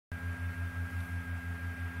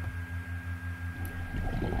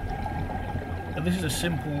So this is a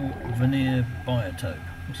simple veneer biotope.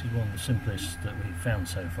 This is one of the simplest that we've found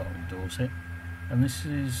so far in Dorset, and this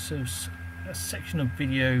is a section of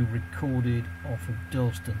video recorded off of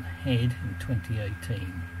Durlston Head in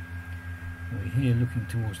 2018. We're here looking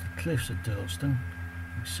towards the cliffs of Durlston.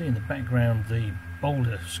 You can see in the background the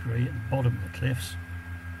boulder scree at the bottom of the cliffs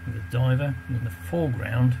with a diver, and in the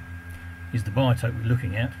foreground is the biotope we're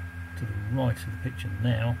looking at to the right of the picture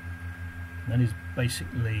now. And that is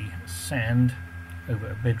basically sand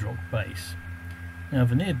over a bedrock base. Now, a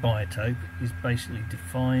veneer biotope is basically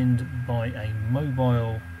defined by a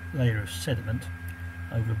mobile layer of sediment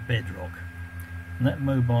over bedrock, and that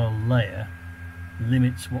mobile layer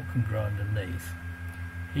limits what can grow underneath.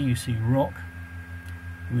 Here you see rock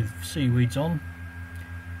with seaweeds on,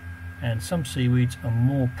 and some seaweeds are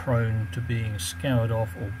more prone to being scoured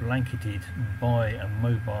off or blanketed by a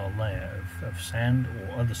mobile layer of sand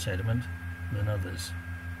or other sediment than others.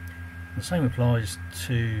 The same applies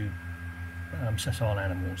to sessile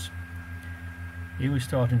animals. Here we're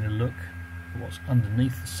starting to look at what's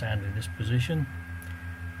underneath the sand in this position,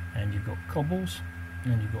 and you've got cobbles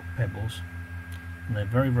and you've got pebbles, and they're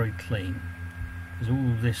very, very clean because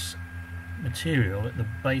all of this material at the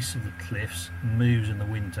base of the cliffs moves in the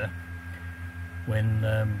winter when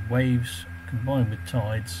waves combine with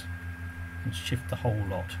tides and shift the whole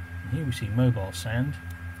lot. And here we see mobile sand.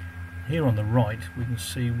 Here on the right we can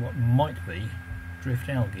see what might be drift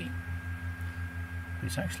algae, but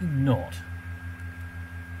it's actually not.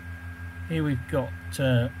 Here we've got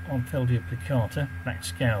Ahnfeltia plicata, black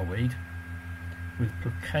scourweed, with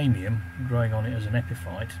placamium growing on it as an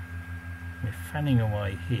epiphyte. We're fanning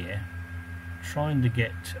away here, trying to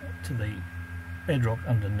get to the bedrock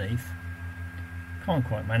underneath. Can't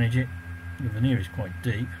quite manage it. The veneer is quite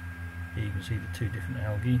deep. Here you can see the two different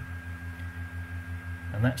algae,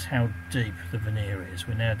 and that's how deep the veneer is.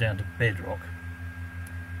 We're now down to bedrock.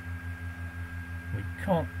 We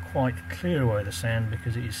can't quite clear away the sand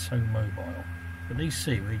because it is so mobile, but these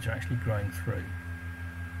seaweeds are actually growing through,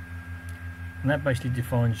 and that basically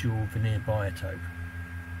defines your veneer biotope.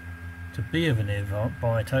 To be a veneer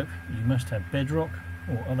biotope, you must have bedrock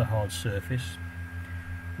or other hard surface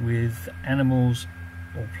with animals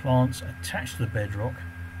or plants attached to the bedrock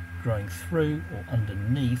growing through or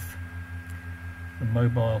underneath the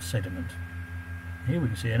mobile sediment. Here we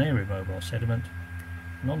can see an area of mobile sediment,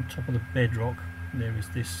 and on top of the bedrock there is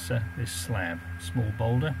this slab, small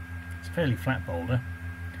boulder. It's a fairly flat boulder,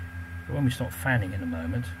 but when we start fanning in a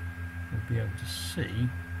moment we'll be able to see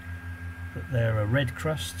that there are red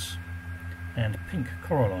crusts and pink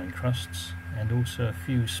coralline crusts, and also a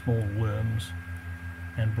few small worms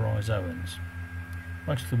and bryozoans.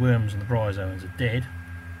 Most of the worms and the bryozoans are dead,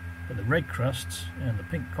 but the red crusts and the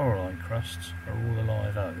pink coralline crusts are all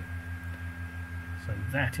alive. So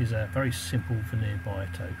that is a very simple veneer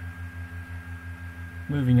biotope.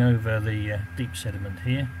 Moving over the deep sediment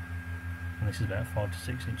here, and this is about 5 to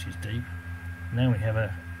 6 inches deep. Now we have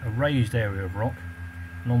a raised area of rock,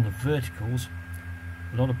 and on the verticals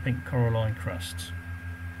a lot of pink coralline crusts.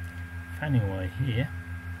 Fanning away here,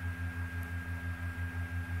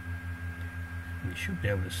 we should be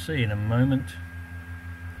able to see in a moment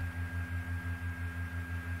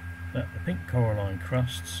that the pink coralline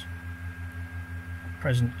crusts are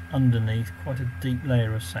present underneath quite a deep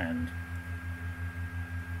layer of sand.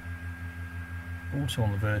 Also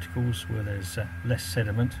on the verticals where there's less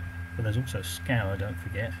sediment, but there's also scour, don't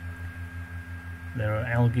forget, there are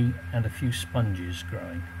algae and a few sponges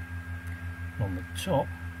growing. On the top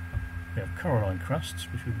we have coralline crusts,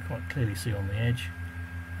 which we can quite clearly see on the edge,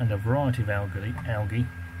 and a variety of algae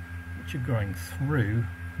which are growing through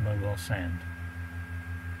mobile sand.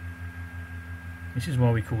 This is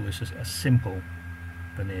why we call this a simple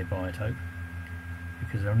veneer biotope,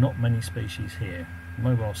 because there are not many species here.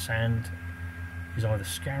 Mobile sand is either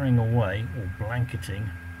scouring away or blanketing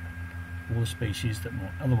all the species that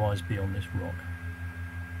might otherwise be on this rock.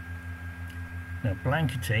 Now,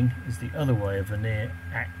 blanketing is the other way a veneer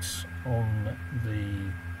acts on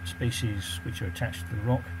the species which are attached to the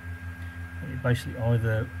rock. It basically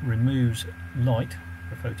either removes light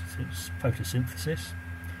for photosynthesis,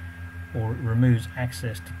 or it removes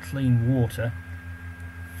access to clean water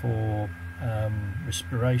for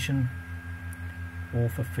respiration or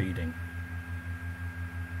for feeding.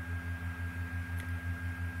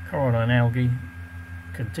 Coralline algae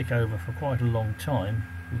can tick over for quite a long time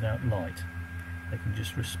without light. They can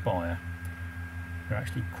just respire. They're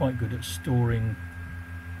actually quite good at storing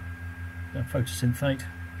photosynthate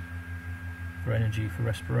for energy for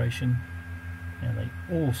respiration, and they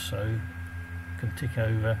also can tick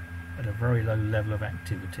over at a very low level of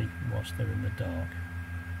activity whilst they're in the dark.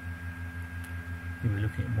 Here we're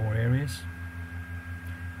looking at more areas,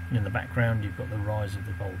 and in the background you've got the rise of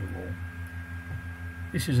the boulder wall.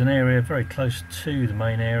 This is an area very close to the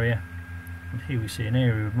main area, and here we see an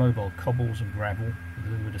area of mobile cobbles and gravel with a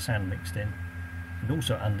little bit of sand mixed in, and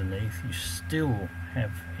also underneath you still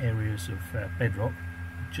have areas of bedrock,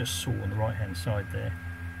 just saw on the right hand side there,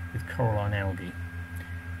 with coralline algae.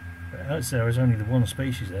 But as there is only the one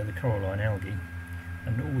species there, the coralline algae,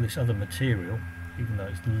 and all this other material, even though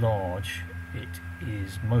it's large, it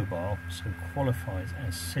is mobile, so qualifies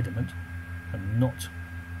as sediment and not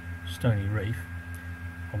stony reef,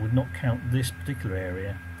 I would not count this particular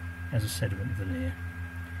area as a sediment veneer.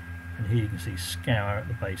 And here you can see scour at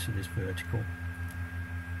the base of this vertical.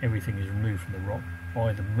 Everything is removed from the rock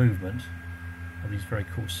by the movement of these very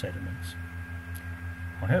coarse sediments.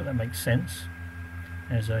 I hope that makes sense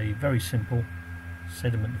as a very simple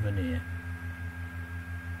sediment veneer.